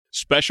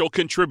Special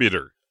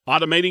contributor,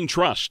 Automating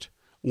Trust.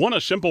 Want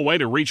a simple way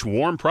to reach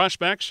warm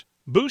prospects?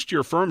 Boost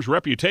your firm's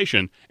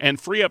reputation and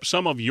free up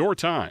some of your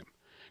time.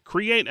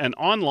 Create an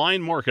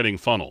online marketing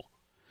funnel.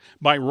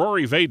 By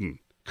Rory Vaden,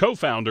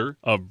 co-founder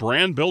of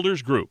Brand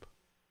Builders Group.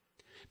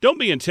 Don't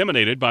be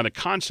intimidated by the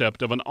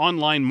concept of an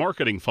online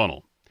marketing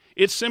funnel.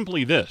 It's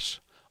simply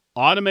this: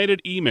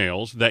 automated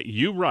emails that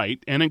you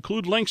write and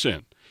include links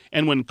in.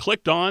 And when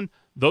clicked on,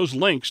 those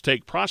links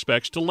take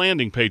prospects to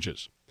landing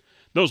pages.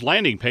 Those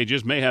landing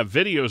pages may have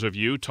videos of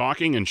you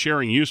talking and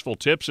sharing useful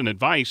tips and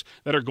advice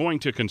that are going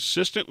to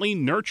consistently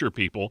nurture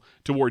people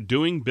toward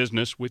doing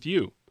business with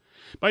you.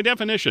 By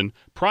definition,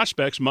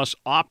 prospects must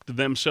opt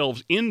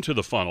themselves into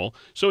the funnel,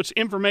 so it's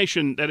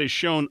information that is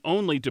shown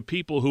only to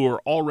people who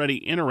are already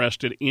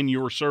interested in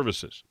your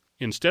services.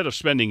 Instead of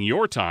spending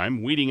your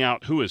time weeding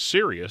out who is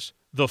serious,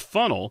 the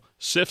funnel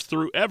sifts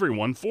through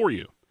everyone for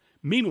you.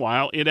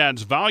 Meanwhile, it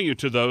adds value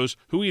to those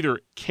who either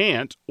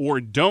can't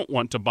or don't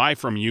want to buy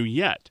from you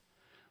yet,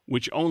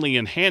 which only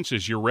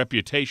enhances your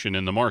reputation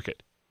in the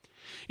market.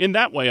 In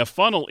that way, a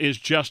funnel is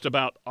just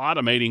about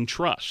automating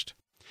trust.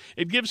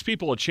 It gives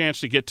people a chance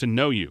to get to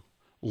know you,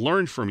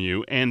 learn from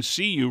you, and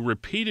see you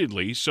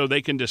repeatedly so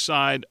they can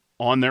decide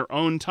on their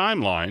own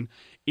timeline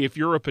if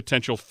you're a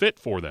potential fit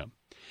for them.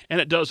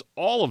 And it does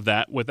all of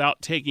that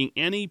without taking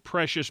any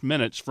precious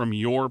minutes from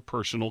your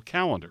personal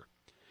calendar.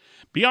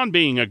 Beyond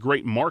being a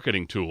great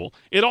marketing tool,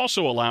 it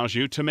also allows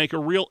you to make a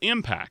real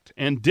impact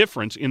and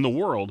difference in the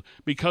world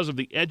because of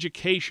the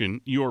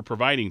education you are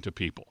providing to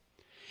people.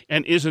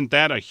 And isn't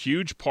that a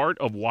huge part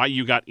of why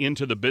you got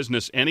into the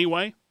business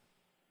anyway?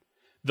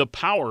 The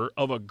power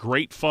of a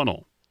great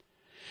funnel.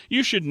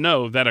 You should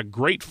know that a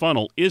great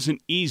funnel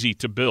isn't easy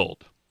to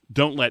build.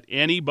 Don't let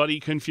anybody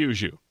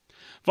confuse you.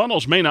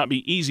 Funnels may not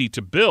be easy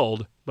to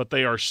build, but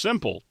they are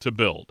simple to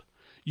build.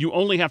 You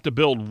only have to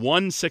build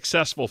one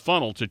successful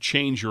funnel to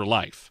change your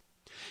life.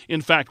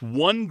 In fact,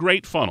 one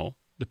great funnel,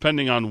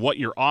 depending on what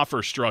your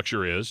offer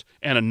structure is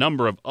and a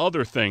number of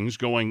other things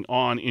going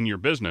on in your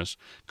business,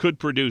 could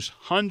produce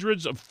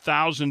hundreds of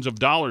thousands of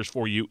dollars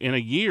for you in a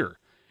year.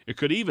 It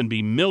could even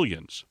be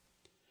millions.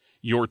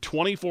 Your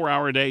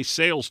 24-hour-a-day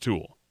sales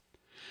tool.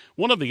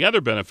 One of the other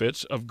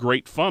benefits of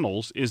great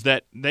funnels is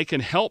that they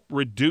can help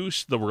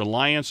reduce the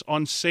reliance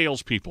on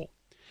salespeople.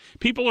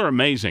 People are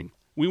amazing.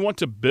 We want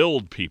to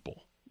build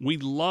people. We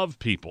love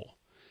people.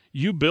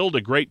 You build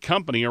a great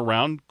company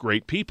around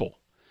great people.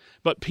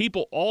 But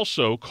people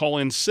also call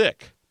in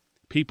sick.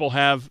 People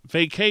have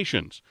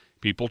vacations.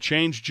 People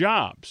change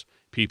jobs.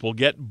 People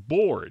get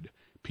bored.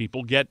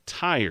 People get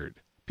tired.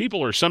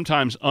 People are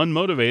sometimes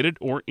unmotivated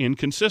or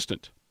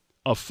inconsistent.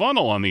 A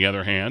funnel, on the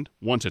other hand,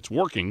 once it's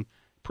working,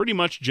 pretty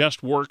much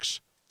just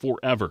works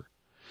forever.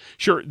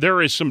 Sure,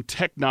 there is some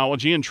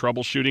technology and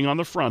troubleshooting on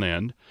the front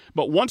end,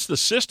 but once the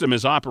system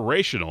is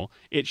operational,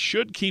 it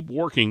should keep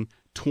working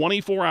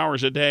 24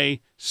 hours a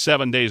day,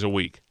 7 days a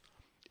week.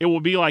 It will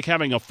be like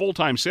having a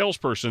full-time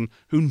salesperson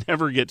who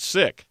never gets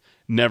sick,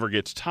 never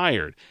gets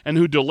tired, and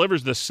who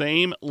delivers the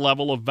same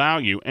level of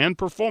value and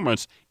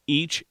performance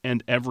each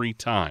and every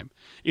time.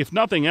 If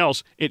nothing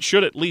else, it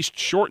should at least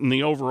shorten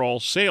the overall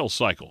sales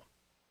cycle.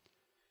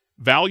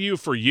 Value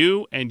for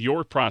you and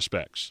your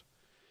prospects.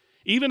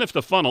 Even if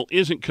the funnel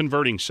isn't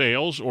converting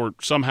sales or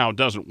somehow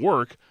doesn't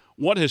work,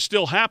 what has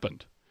still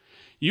happened?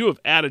 You have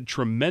added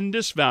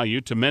tremendous value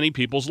to many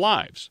people's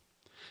lives.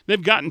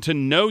 They've gotten to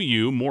know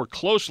you more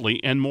closely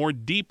and more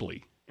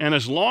deeply. And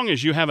as long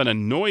as you haven't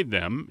annoyed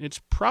them,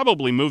 it's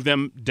probably moved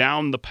them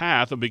down the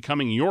path of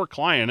becoming your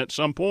client at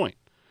some point.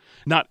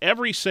 Not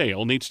every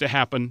sale needs to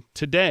happen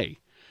today.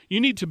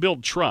 You need to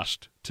build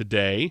trust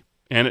today,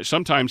 and it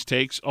sometimes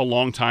takes a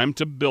long time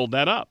to build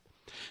that up.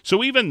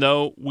 So even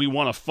though we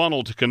want a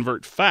funnel to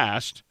convert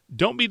fast,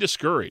 don't be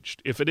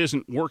discouraged if it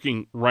isn't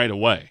working right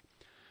away.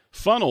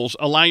 Funnels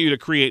allow you to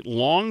create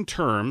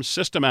long-term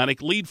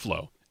systematic lead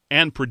flow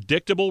and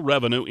predictable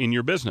revenue in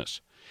your business.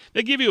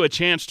 They give you a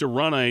chance to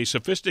run a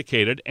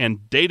sophisticated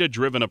and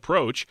data-driven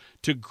approach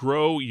to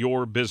grow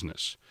your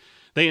business.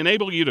 They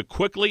enable you to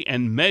quickly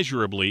and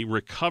measurably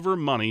recover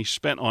money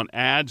spent on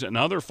ads and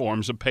other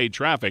forms of paid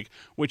traffic,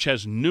 which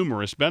has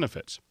numerous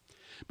benefits.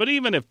 But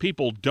even if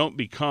people don't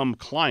become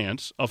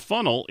clients, a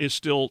funnel is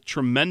still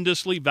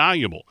tremendously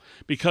valuable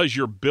because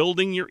you're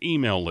building your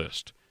email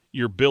list,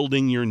 you're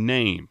building your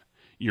name,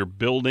 you're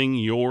building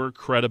your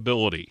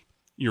credibility,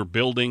 you're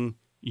building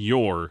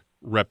your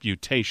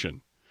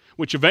reputation,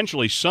 which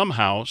eventually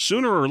somehow,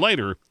 sooner or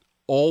later,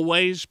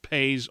 always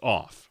pays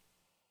off.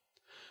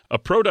 A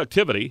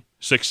productivity,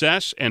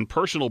 success, and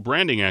personal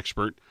branding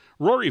expert,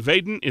 Rory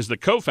Vaden is the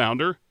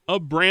co-founder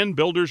of Brand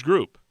Builders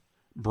Group,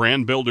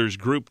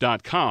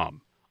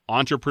 brandbuildersgroup.com,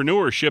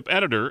 entrepreneurship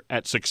editor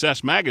at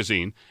Success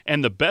Magazine,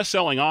 and the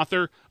best-selling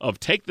author of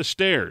Take the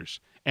Stairs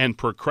and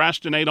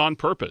Procrastinate on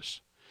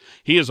Purpose.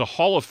 He is a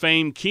Hall of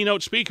Fame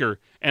keynote speaker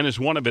and is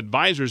one of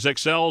Advisors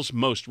Excel's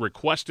most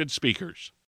requested speakers.